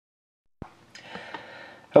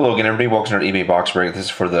Hello again, everybody. Welcome to our eBay box break. This is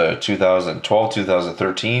for the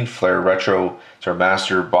 2012-2013 Flair Retro. It's our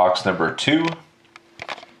master box number 2.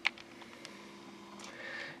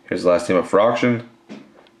 Here's the last team up for auction.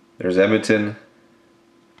 There's Edmonton.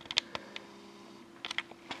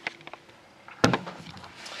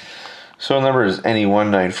 So the number is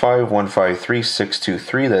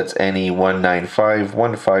NE1951533623. That's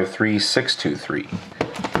NE1951533623.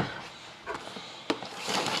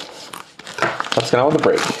 Let's get on with the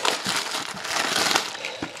break.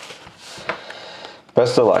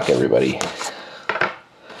 Best of luck, everybody.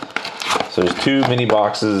 So there's 2 mini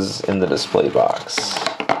boxes in the display box.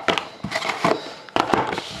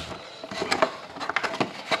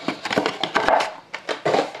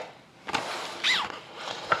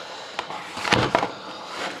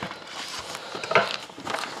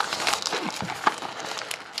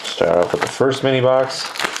 Start off with the first mini box.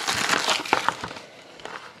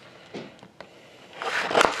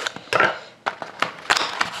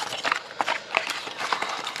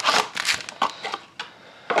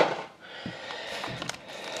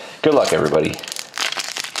 Good luck, everybody.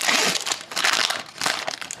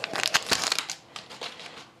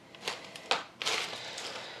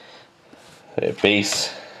 A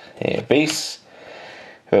base and base.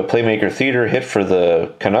 A Playmaker Theater hit for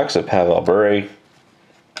the Canucks of Pavel Bure.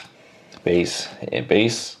 Base and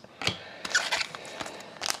base.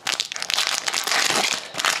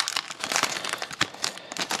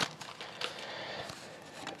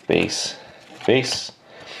 Base, base.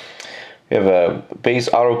 We have a base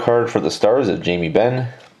auto card for the Stars of Jamie Benn.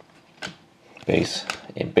 Base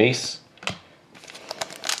and base.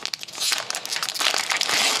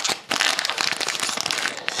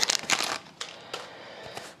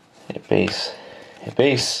 And base and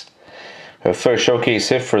base. We have a showcase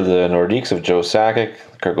hit for the Nordiques of Joe Sakic.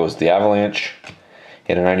 The card goes to the Avalanche.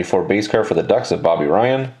 And a 94 base card for the Ducks of Bobby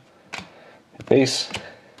Ryan. Base.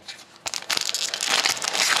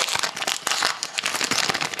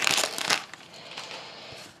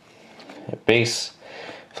 Base.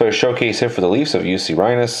 Flair showcase hit for the Leafs of UC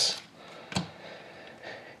Rhinus.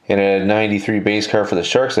 And a 93 base card for the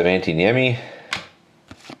Sharks of Antti Niemi.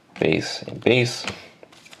 Base and base.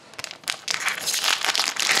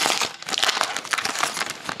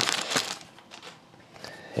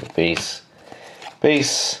 And base.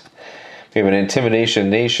 Base. We have an Intimidation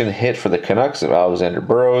Nation hit for the Canucks of Alexander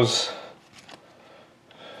Burrows.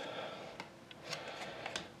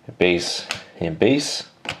 Base and base.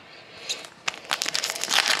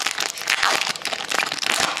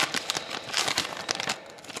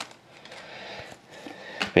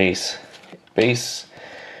 Base, base.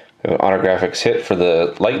 We have an autographics hit for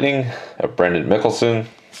the Lightning of Brendan Mickelson.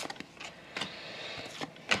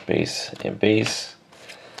 Base and base.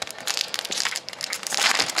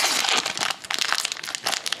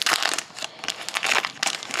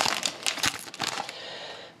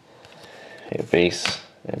 Base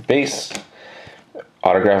and base.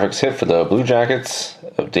 Autographics hit for the Blue Jackets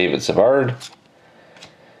of David Savard.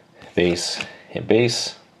 Base and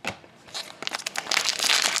base.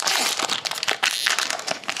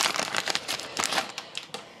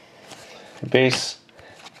 Base,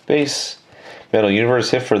 base. Metal Universe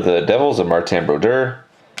hit for the Devils of Martin Brodeur.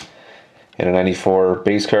 And a 94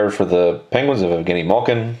 base card for the Penguins of Evgeny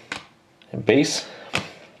Malkin. And base.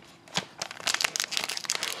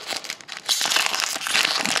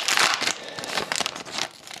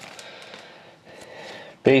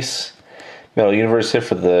 Base. Metal Universe hit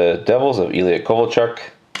for the Devils of Ilya Kovalchuk.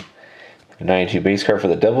 A 92 base card for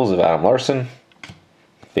the Devils of Adam Larson.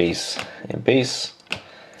 Base and base.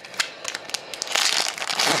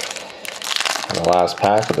 And the last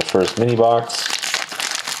pack of the first mini box.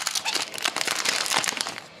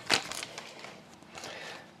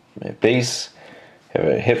 Base. Have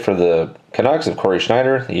a hit for the Canucks of Corey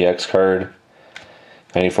Schneider. The EX card.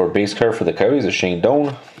 94 base card for the Coyotes of Shane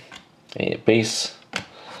Doan. A base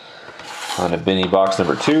on a mini box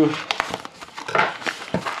number 2.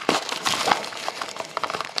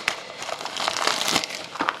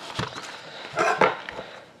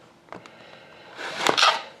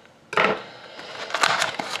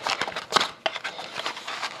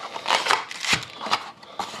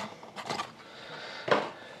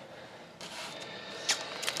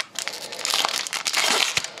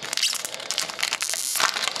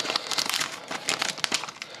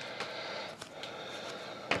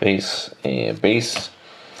 Base and base.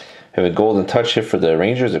 Have a golden touch hit for the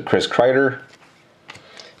Rangers of Chris Kreider.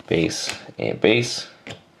 Base and base.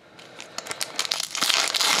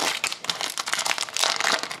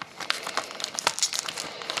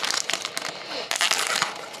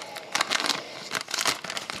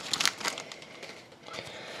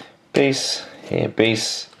 base, and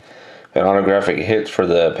base. An autographic hit for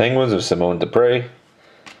the Penguins of Simone Dupre.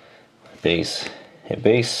 Base, and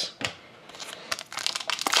base.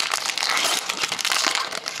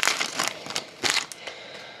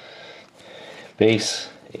 Base,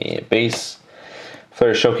 and base.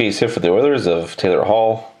 Flair Showcase hit for the Oilers of Taylor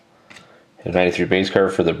Hall. A 93 base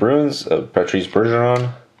card for the Bruins of Patrice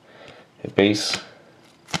Bergeron. A base.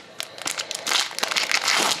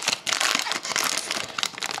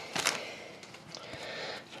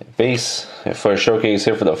 A base. A Flair Showcase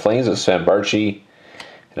hit for the Flames of Sven Barchi.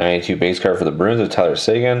 A 92 base card for the Bruins of Tyler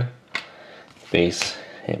Seguin. Base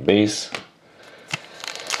and base.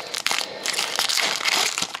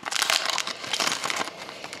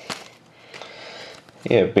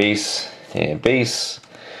 Yeah, base and base.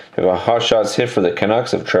 We have a Hot Shots hit for the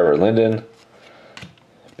Canucks of Trevor Linden.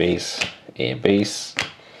 Base and base.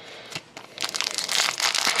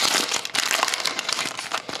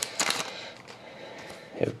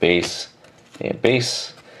 We have base and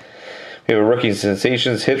base. We have a Rookie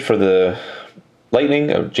Sensations hit for the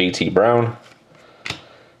Lightning of JT Brown.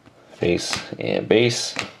 Base and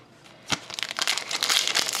base.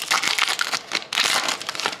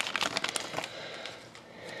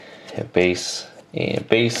 Base and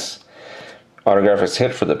base. Autographics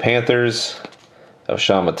hit for the Panthers of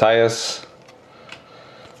Sean Matthias.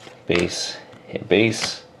 Base and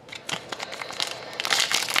base.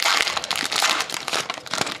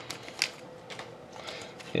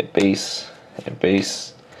 Base and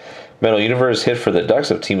base. Metal Universe hit for the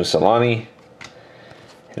Ducks of Teemu Selanne.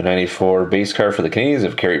 A 94 base card for the Canadiens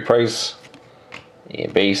of Carey Price.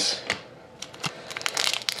 And base.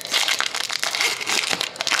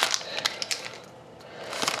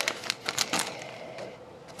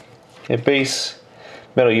 And base.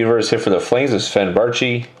 Metal Universe hit for the Flames of Sven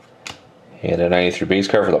Barchi. And a 93 base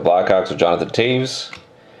card for the Blackhawks of Jonathan Toews.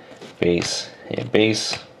 Base and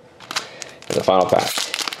base. And the final pack.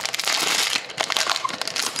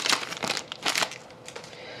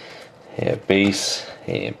 And base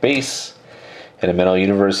and base. And a Metal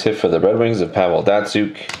Universe hit for the Red Wings of Pavel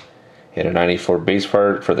Datsyuk. And a 94 base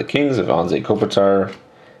card for the Kings of Anze Kopitar.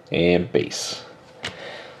 And base.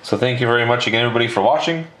 So thank you very much again, everybody, for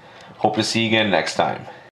watching. Hope to see you again next time.